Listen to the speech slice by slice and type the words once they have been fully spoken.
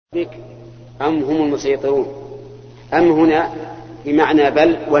بك أم هم المسيطرون. أم هنا بمعنى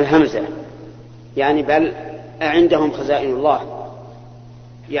بل والهمزة، يعني بل عندهم خزائن الله،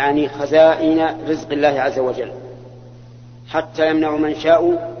 يعني خزائن رزق الله عز وجل، حتى يمنعوا من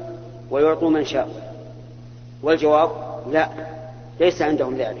شاءوا ويعطوا من شاءوا. والجواب لا، ليس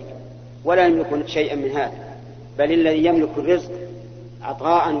عندهم ذلك ولا يملكون شيئا من هذا، بل الذي يملك الرزق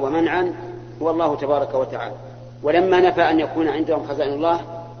عطاء ومنعا هو الله تبارك وتعالى. ولما نفى أن يكون عندهم خزائن الله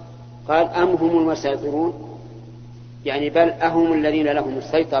قال أم هم المسيطرون، يعني بل أهم الذين لهم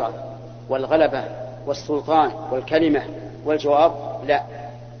السيطرة والغلبة والسلطان والكلمة. والجواب لا.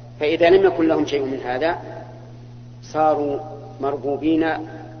 فإذا لم يكن لهم شيء من هذا صاروا مربوبين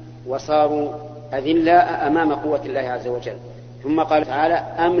وصاروا أذلاء أمام قوة الله عز وجل. ثم قال تعالى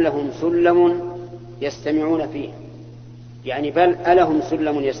أم لهم سلم يستمعون فيه، يعني بل ألهم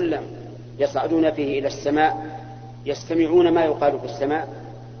سلم يصعدون فيه إلى السماء يستمعون ما يقال في السماء.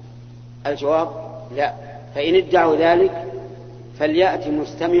 الجواب لا. فإن ادعوا ذلك فليأتي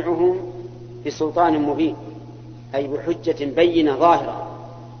مستمعهم بسلطان مبين، أي بحجة بينة ظاهرة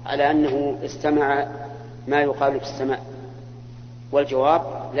على أنه استمع ما يقال في السماء. والجواب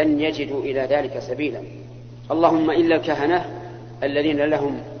لن يجدوا إلى ذلك سبيلا، اللهم إلا الكهنة الذين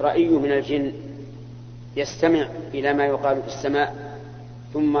لهم رأي من الجن يستمع إلى ما يقال في السماء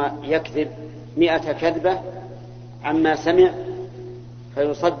ثم يكذب 100 كذبة عما سمع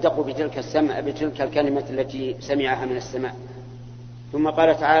فيصدق بتلك الكلمة التي سمعها من السماء. ثم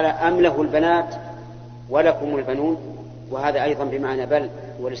قال تعالى أم له البنات ولكم البنون، وهذا أيضا بمعنى بل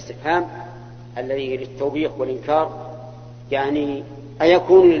والاستفهام الذي للتوبيخ والإنكار، يعني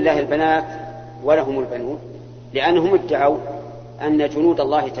أيكون لله البنات ولهم البنون، لأنهم ادعوا أن جنود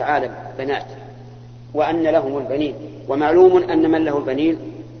الله تعالى بنات وأن لهم البنين. ومعلوم أن من له البنين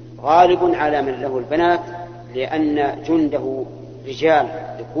غالب على من له البنات، لأن جنده رجال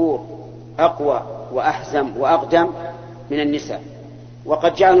ذكور أقوى وأحزم وأقدم من النساء.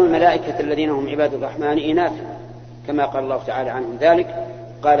 وقد جعلوا الملائكة الذين هم عباد الرحمن إناثا كما قال الله تعالى عنهم ذلك،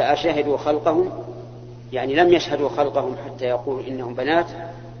 قال أشهدوا خلقهم، يعني لم يشهدوا خلقهم حتى يقولوا إنهم بنات،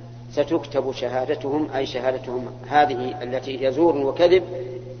 ستكتب شهادتهم، أي شهادتهم هذه التي يزور وكذب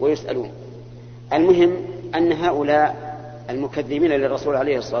ويسألون. المهم أن هؤلاء المكذبين للرسول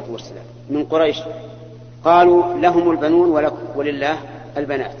عليه الصلاة والسلام من قريش قالوا لهم البنون ولله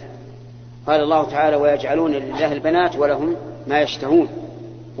البنات. قال الله تعالى ويجعلون لله البنات ولهم ما يشتهون،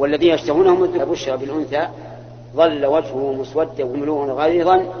 والذي يشتهونهم بشرى بالأنثى ظل وجهه مسودا وملوءا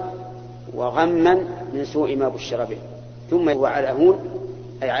غليظا وغما من سوء ما بشر به، ثم هو على هون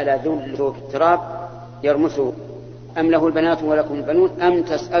أي على ذوق التراب يرمسه. أم له البنات ولكم البنون أم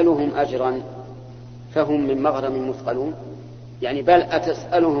تسألهم أجرا فهم من مغرم مثقلون، يعني بل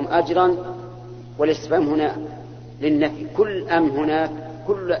أتسألهم أجرا، والاستفهام هنا للنفي، كل أم هناك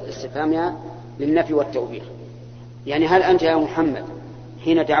كل استفهامها للنفي والتوبيخ. يعني هل أنت يا محمد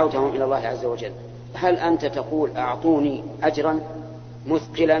حين دعوتهم إلى الله عز وجل هل أنت تقول أعطوني أجرا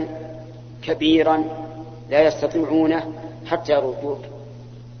مثقلا كبيرا لا يستطيعونه حتى يردوك؟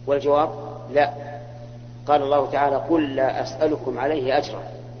 والجواب لا. قال الله تعالى قل لا أسألكم عليه أجرا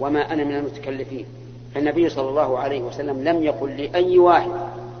وما أنا من المتكلفين. فالنبي صلى الله عليه وسلم لم يقل لأي واحد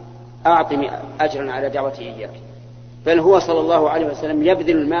أعطني أجرا على دعوتي إياك، بل هو صلى الله عليه وسلم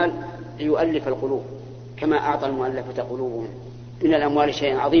يبذل المال ليؤلف القلوب كما أعطى المؤلفة قلوبهم من الأموال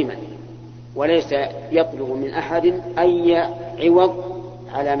شيئا عظيما، وليس يطلب من أحد أي عوض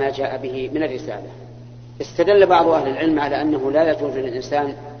على ما جاء به من الرسالة. استدل بعض أهل العلم على أنه لا يجوز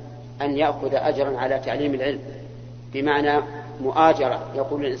للإنسان أن يأخذ أجرا على تعليم العلم، بمعنى مؤاجرة،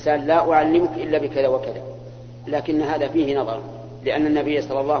 يقول الإنسان لا أعلمك إلا بكذا وكذا، لكن هذا فيه نظر، لأن النبي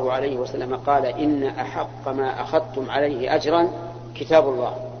صلى الله عليه وسلم قال إن أحق ما أخذتم عليه أجرا كتاب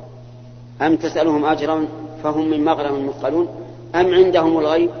الله. أم تسألهم أجرا فهم من مغرم مثقلون أم عندهم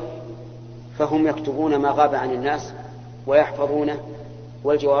الغيب فهم يكتبون ما غاب عن الناس ويحفظونه؟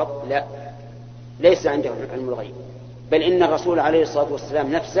 والجواب لا، ليس عندهم علم الغيب، بل إن الرسول عليه الصلاة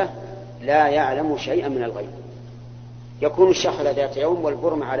والسلام نفسه لا يعلم شيئا من الغيب. يكون الشخل ذات يوم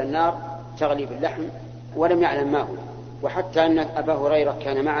والبرم على النار تغلي باللحم ولم يعلم ما هو، وحتى أن أبا هريرة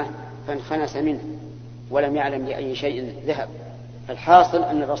كان معه فانخنس منه ولم يعلم لأي شيء ذهب. الحاصل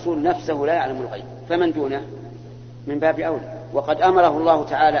أن الرسول نفسه لا يعلم الغيب، فمن دونه من باب أولى. وقد أمره الله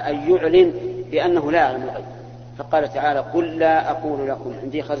تعالى أن يعلن بأنه لا يعلم الغيب، فقال تعالى قل لا أقول لكم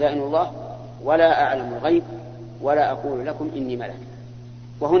عندي خزائن الله ولا أعلم الغيب ولا أقول لكم إني ملك.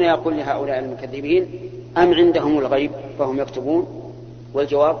 وهنا يقول لهؤلاء المكذبين أم عندهم الغيب فهم يكتبون؟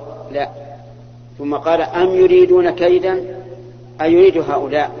 والجواب لا. ثم قال أم يريدون كيدا، أيريد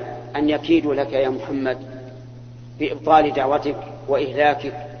هؤلاء أن يكيدوا لك يا محمد بإبطال دعوتك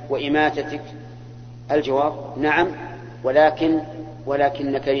وإهلاكك وإماتتك؟ الجواب نعم،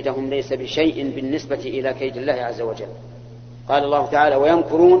 ولكن كيدهم ليس بشيء بالنسبة إلى كيد الله عز وجل. قال الله تعالى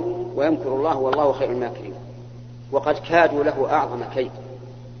ويمكرون ويمكر الله والله خير الماكرين. وقد كادوا له أعظم كيد،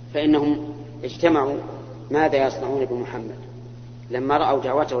 فإنهم اجتمعوا ماذا يصنعون بمحمد لما رأوا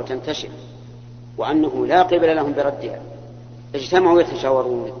دعوته تنتشر وأنه لا قبل لهم بردها. اجتمعوا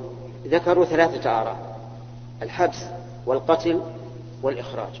يتشاورون، ذكروا 3 آراء: الحبس والقتل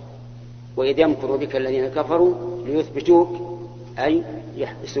والإخراج. وإذ يمكر بك الذين كفروا ليثبتوك أي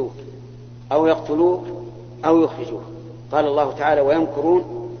يحبسوك أو يقتلوك أو يخرجوك. قال الله تعالى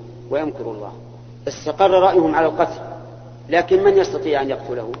ويمكرون ويمكر الله. استقر رأيهم على القتل، لكن من يستطيع أن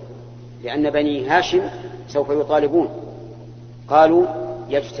يقتله؟ لأن بني هاشم سوف يطالبون. قالوا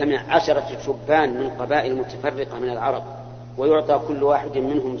يجتمع 10 شبان من قبائل متفرقة من العرب ويعطى كل واحد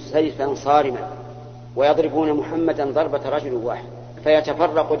منهم سيفا صارما ويضربون محمدا ضربة رجل واحد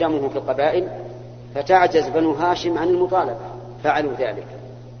فيتفرق دمه في القبائل فتعجز بنو هاشم عن المطالبة. فعلوا ذلك،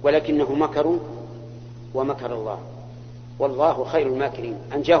 ولكنه مكروا ومكر الله والله خير الماكرين.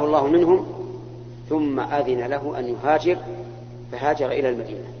 أنجاه الله منهم ثم أذن له أن يهاجر، فهاجر إلى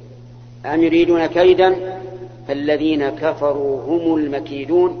المدينة. أم يريدون كيدا فالذين كفروا هم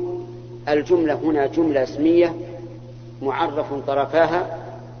المكيدون. الجملة هنا جملة اسمية معرف طرفاها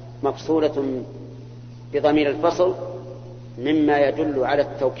مفصولة بضمير الفصل مما يدل على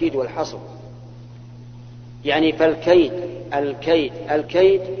التوكيد والحصر. يعني فالكيد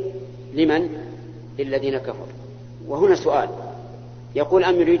الكيد لمن؟ للذين كفروا. وهنا سؤال، يقول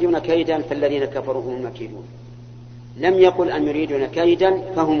أم يريدون كيدا فالذين كفروا هم المكيدون، لم يقل أم يريدون كيدا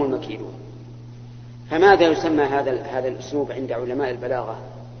فهم المكيدون. فماذا يسمى هذا الأسلوب عند علماء البلاغة؟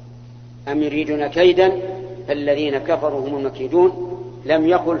 أم يريدون كيدا فالذين كفروا هم المكيدون، لم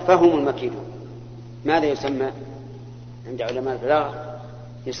يقل فهم المكيدون. ماذا يسمى عند علماء البلاغة؟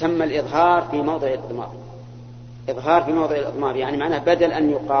 يسمى الإظهار في موضع الإضمار. إظهار في موضع الإضمار يعني معناه بدل أن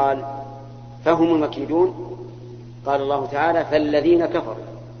يقال فهم المكيدون قال الله تعالى فالذين كفروا،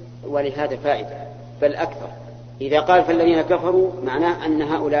 ولهذا فائدة بل أكثر. إذا قال فالذين كفروا معناه أن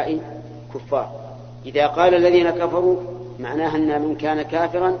هؤلاء كفار، إذا قال الذين كفروا معناه أن من كان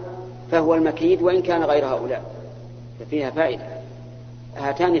كافرا فهو المكيد وإن كان غير هؤلاء. ففيها فائدة.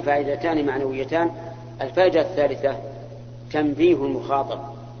 هاتان فائدتان معنويتان. الفائدة الثالثة تنبيه المخاطب،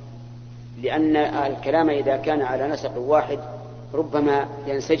 لأن الكلام إذا كان على نسق واحد ربما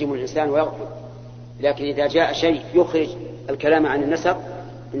ينسجم الإنسان ويغفل، لكن إذا جاء شيء يخرج الكلام عن النسق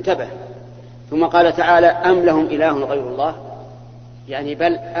انتبه. ثم قال تعالى أم لهم إله غير الله، يعني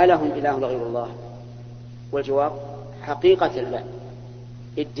بل ألهم إله غير الله؟ والجواب حقيقة لا.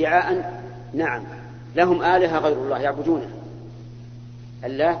 ادعاء نعم لهم آلهة غير الله يعبدونه،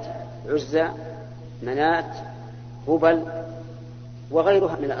 اللات عزى منات هبل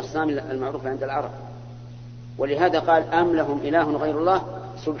وغيرها من الأصنام المعروفة عند العرب. ولهذا قال أم لهم إله غير الله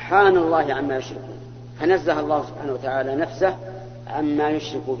سبحان الله عما يشركون، فنزه الله سبحانه وتعالى نفسه عما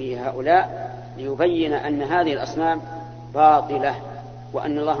يشرك به هؤلاء ليبين أن هذه الأصنام باطلة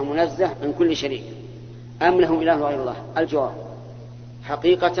وأن الله منزه من كل شريك. أم لهم إله غير الله؟ الجواب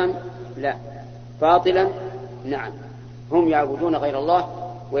حقيقة لا، باطلا نعم. هم يعبدون غير الله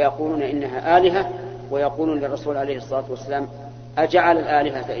ويقولون إنها آلهة، ويقولون للرسول عليه الصلاة والسلام أجعل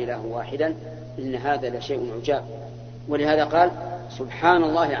الآلهة إله واحدا إن هذا لشيء عجاب. ولهذا قال سبحان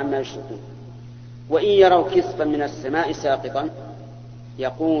الله عما يشركون. وإن يروا كسفا من السماء ساقطا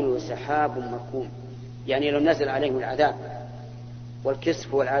يقول سحاب مركوم، يعني لو نزل عليهم العذاب،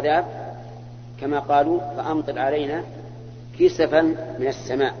 والكسف هو العذاب كما قالوا فأمطر علينا كسفا من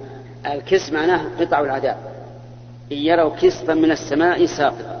السماء. الكسف معناه قطع العذاب. إن يروا كسفا من السماء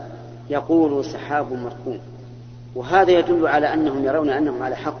ساقطا يقول سحاب مركوم. وهذا يدل على أنهم يرون أنهم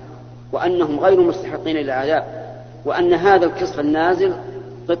على حق وأنهم غير مستحقين للعذاب، وأن هذا الكسف النازل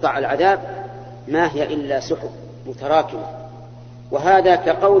قطع العذاب ما هي إلا سحب متراكمة. وهذا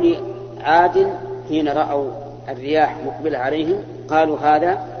كقول عاد حين رأوا الرياح مقبلة عليهم قالوا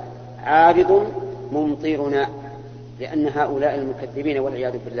هذا عارض ممطرنا، لأن هؤلاء المكذبين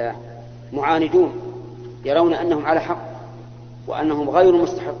والعياذ بالله معاندون يرون أنهم على حق وأنهم غير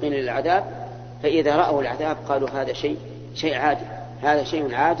مستحقين للعذاب، فإذا رأوا العذاب قالوا هذا شيء عادي، هذا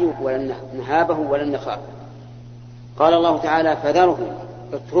شيء عادي ولن نهابه ولن نخافه. قال الله تعالى فذرهم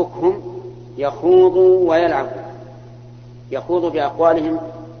اتركهم يخوضوا ويلعبوا، يخوضوا بأقوالهم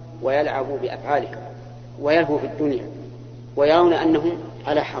ويلعبوا بأفعالهم ويلهوا في الدنيا ويرون أنهم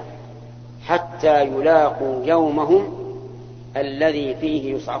على حق حتى يلاقوا يومهم الذي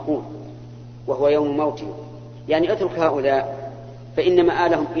فيه يصعقون وهو يوم موتهم. يعني اترك هؤلاء فإن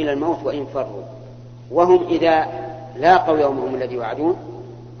مآلهم إلى الموت وإن فروا، وهم إذا لاقوا يومهم الذي يوعدون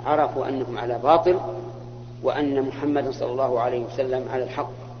عرفوا أنهم على باطل وأن محمد صلى الله عليه وسلم على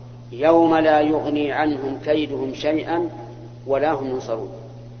الحق. يوم لا يغني عنهم كيدهم شيئا ولا هم ينصرون.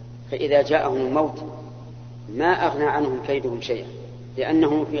 فإذا جاءهم الموت ما أغنى عنهم كيدهم شيئا،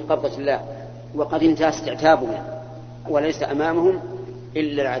 لأنهم في قبضة الله وقد انتهى استعتابهم، وليس أمامهم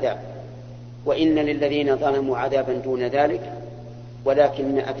إلا العذاب. وإن للذين ظلموا عذابا دون ذلك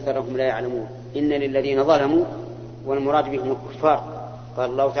ولكن أكثرهم لا يعلمون. إن للذين ظلموا، والمراد بهم الكفار، قال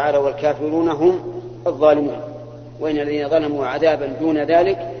الله تعالى والكافرون هم الظالمون. وإن الذين ظلموا عذابا دون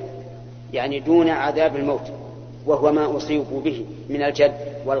ذلك يعني دون عذاب الموت، وهو ما أصيبوا به من الجد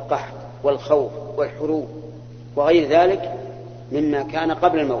والقحط والخوف والحروب وغير ذلك مما كان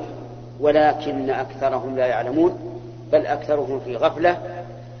قبل الموت، ولكن أكثرهم لا يعلمون، بل أكثرهم في غفلة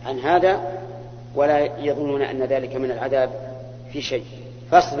عن هذا ولا يظنون أن ذلك من العذاب في شيء.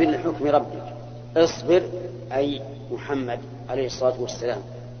 فاصبر لحكم ربك. اصبر أي محمد عليه الصلاة والسلام.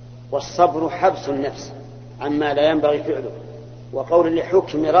 والصبر حبس النفس عما لا ينبغي فعله. وقول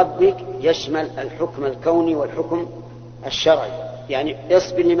لحكم ربك يشمل الحكم الكوني والحكم الشرعي، يعني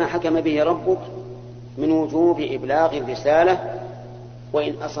اصبر لما حكم به ربك من وجوب إبلاغ الرسالة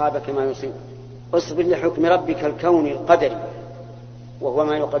وإن أصابك ما يصيب. اصبر لحكم ربك الكوني القدري، وهو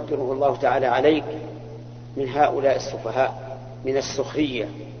ما يقدره الله تعالى عليك من هؤلاء السفهاء من السخرية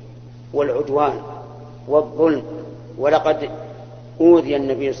والعدوان والظلم. ولقد أوذي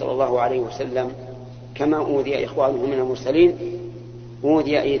النبي صلى الله عليه وسلم كما أوذي إخوانه من المرسلين،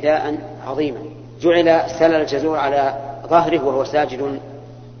 أوذي إيذاء عظيما. جعل سل الجزور على ظهره وهو ساجد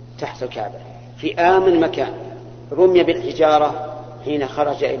تحت الكعبة في آمن مكان، رمي بالحجارة حين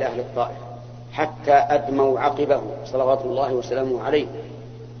خرج إلى أهل الطائف حتى أدموا عقبه صلوات الله وسلامه عليه،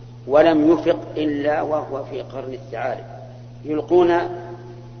 ولم يفق إلا وهو في قرن الثعالب. يلقون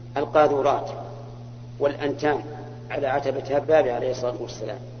القاذورات والأنتان على عتبة هبابه عليه الصلاة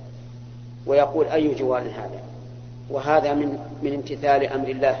والسلام، ويقول أي جوار هذا؟ وهذا من امتثال أمر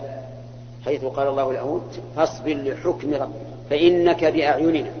الله، حيث قال الله له فاصبر لحكم ربك فإنك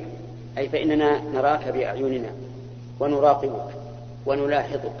بأعيننا، أي فإننا نراك بأعيننا ونراقبك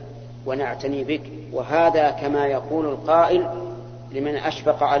ونلاحظك ونعتني بك. وهذا كما يقول القائل لمن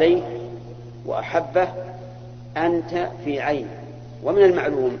أشفق عليه وأحبه أنت في عين. ومن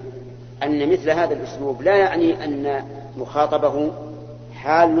المعلوم أن مثل هذا الأسلوب لا يعني أن مخاطبه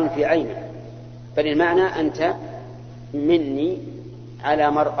حال في عينه، بل المعنى أنت مني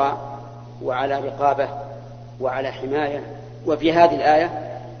على مرأى وعلى رقابة وعلى حماية. وفي هذه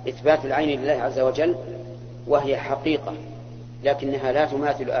الآية إثبات العين لله عز وجل، وهي حقيقة لكنها لا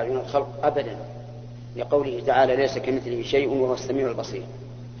تماثل أعين الخلق أبدا، لقوله تعالى ليس كمثله شيء وهو السميع البصير.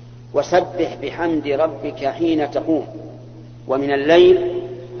 وسبح بحمد ربك حين تقوم ومن الليل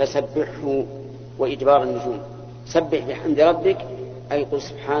فسبحه وإدبار النجوم. سبح بحمد ربك أي قل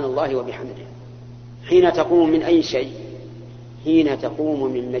سبحان الله وبحمده. حين تقوم من أي شيء؟ حين تقوم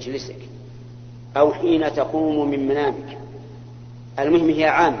من مجلسك أو حين تقوم من منامك، المهم هي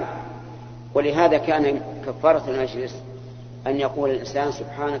عامة. ولهذا كان كفارة المجلس أن يقول الإنسان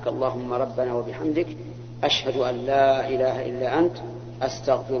سبحانك اللهم ربنا وبحمدك أشهد أن لا إله إلا أنت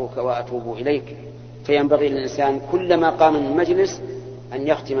أستغفرك وأتوب إليك. فينبغي للإنسان كلما قام من مجلس أن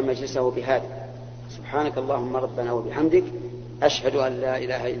يختم مجلسه بهذا سبحانك اللهم ربنا وبحمدك أشهد أن لا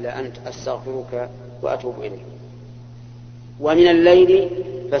إله إلا أنت أستغفرك وأتوب إليك. ومن الليل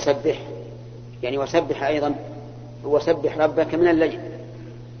فسبح، يعني وسبح أيضا، وسبح ربك من الليل،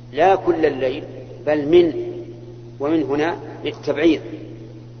 لا كل الليل بل ومن هنا للتبعيض.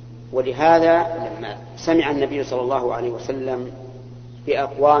 ولهذا لما سمع النبي صلى الله عليه وسلم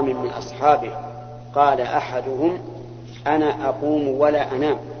بأقوام من أصحابه قال أحدهم أنا أقوم ولا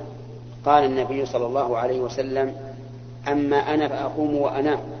أنام، قال النبي صلى الله عليه وسلم أما أنا فأقوم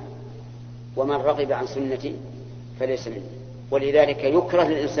وأنام ومن رغب عن سنتي فليس مني. ولذلك يكره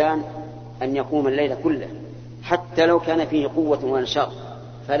للإنسان أن يقوم الليل كله حتى لو كان فيه قوة ونشاط،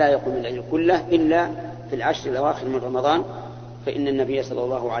 فلا يقوم الليل كله إلا في العشر الأواخر من رمضان، فإن النبي صلى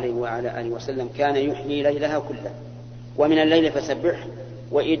الله عليه وعلى آله وسلم كان يحيي ليلها كله. ومن الليل فسبح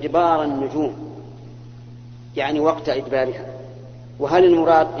وإدبار النجوم، يعني وقت إدبارها. وهل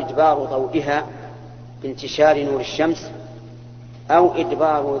المراد إدبار ضوئها بانتشار نور الشمس أو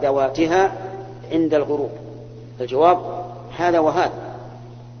إدبار ذواتها عند الغروب؟ الجواب هذا وهذا.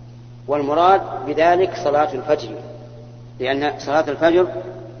 والمراد بذلك صلاة الفجر، لأن صلاة الفجر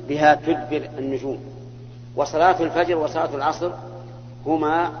بها تدبر النجوم، وصلاة الفجر وصلاة العصر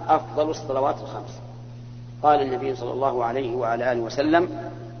هما أفضل الصلوات الخمس. قال النبي صلى الله عليه وعلى آله وسلم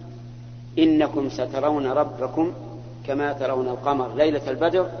إنكم سترون ربكم كما ترون القمر ليلة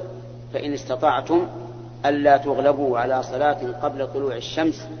البدر فإن استطعتم ألا تغلبوا على صلاة قبل طلوع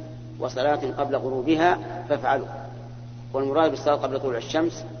الشمس وصلاة قبل غروبها فافعلوا. والمراد بالصلاة قبل طلوع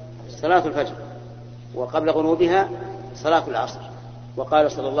الشمس صلاة الفجر، وقبل غروبها صلاة العصر.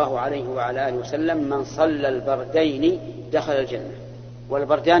 وقال صلى الله عليه وعلى آله وسلم: من صلى البردين دخل الجنة.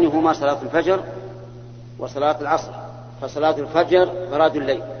 والبردان هما صلاة الفجر وصلاة العصر، فصلاة الفجر براد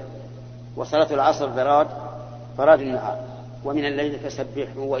الليل، وصلاة العصر براد النهار. ومن الليل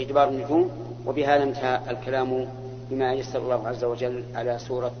فسبحه وإدبار النجوم. وبهذا انتهى الكلام بما يسر الله عز وجل على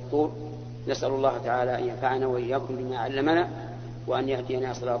سورة الطور. نسأل الله تعالى أن ينفعنا وإياكم بما علمنا، وأن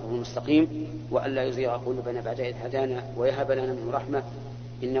يهدينا صراطه المستقيم، وأن لا يزيغ قلوبنا بعد إذ هدانا، ويهب لنا منه رحمة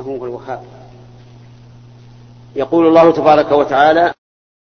إنه هو الوهاب. يقول الله تبارك وتعالى: